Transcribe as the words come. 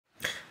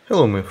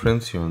Hello my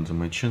friends, you're on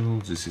my channel.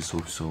 This is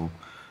also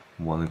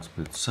one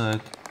expert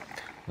site.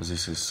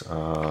 This is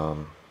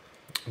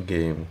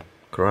game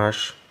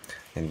Crash,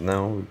 and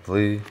now we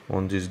play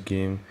on this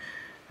game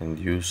and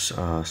use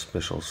a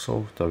special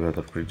soft,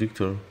 Aviator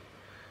Predictor.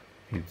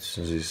 It's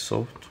this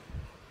soft.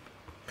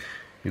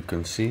 You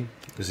can see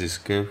this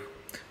cave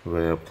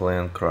where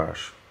playing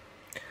Crash.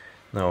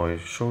 Now I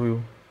show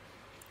you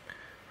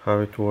how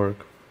it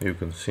works. You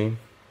can see.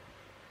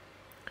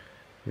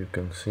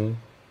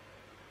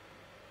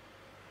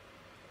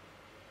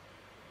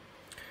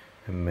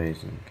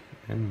 Amazing.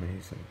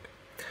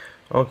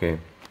 Okay,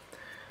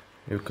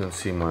 you can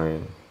see my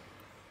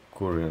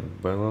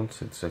current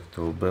balance. It's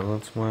actual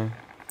balance my.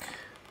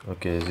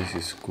 Okay, this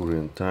is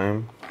current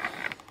time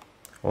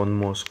on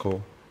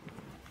Moscow,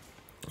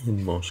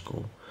 in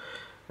Moscow,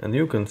 and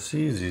you can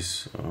see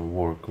this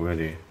work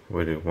very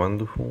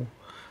wonderful.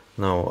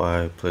 Now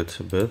I played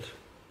a bet.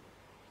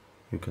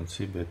 You can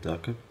see bet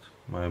ducket.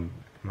 My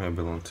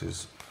balance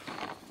is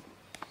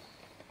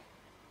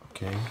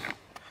okay.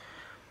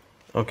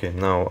 Okay,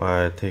 now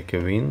I take a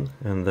win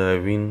and I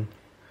win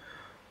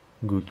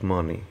good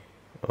money.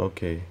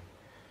 Okay,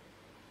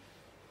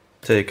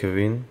 take a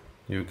win.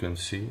 You can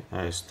see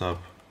I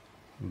stop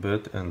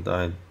bet and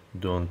I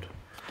don't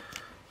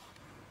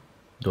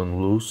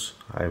lose.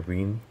 I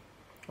win.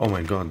 Oh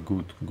my god,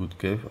 good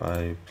cave.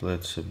 I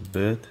played a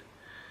bet,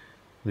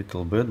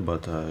 little bet,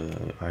 but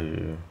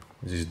I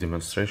this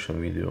demonstration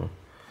video,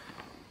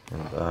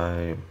 and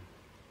I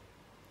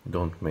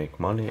don't make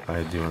money.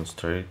 I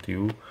demonstrate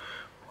you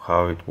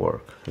how it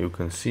works. You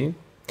can see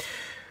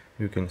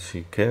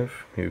cave,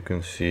 you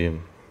can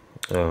see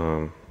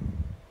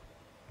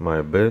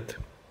my bet,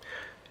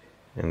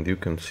 and you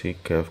can see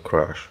cave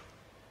crash,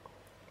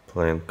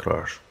 plane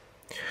crash.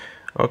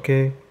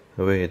 Okay,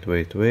 wait,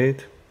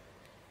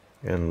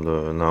 and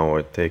now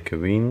I take a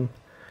win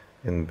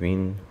and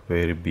win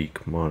very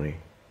big money.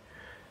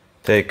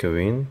 Take a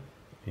win.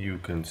 You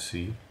can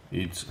see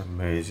it's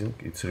amazing,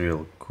 it's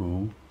real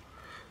cool.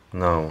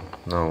 Now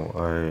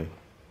I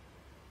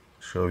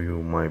show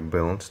you my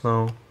balance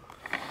now.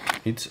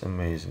 It's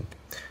amazing.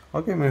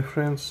 Okay my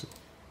friends,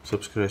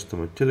 subscribe to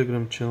my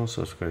Telegram channel,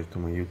 subscribe to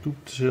my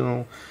YouTube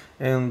channel,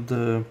 and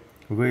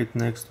wait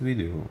next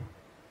video.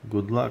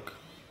 Good luck.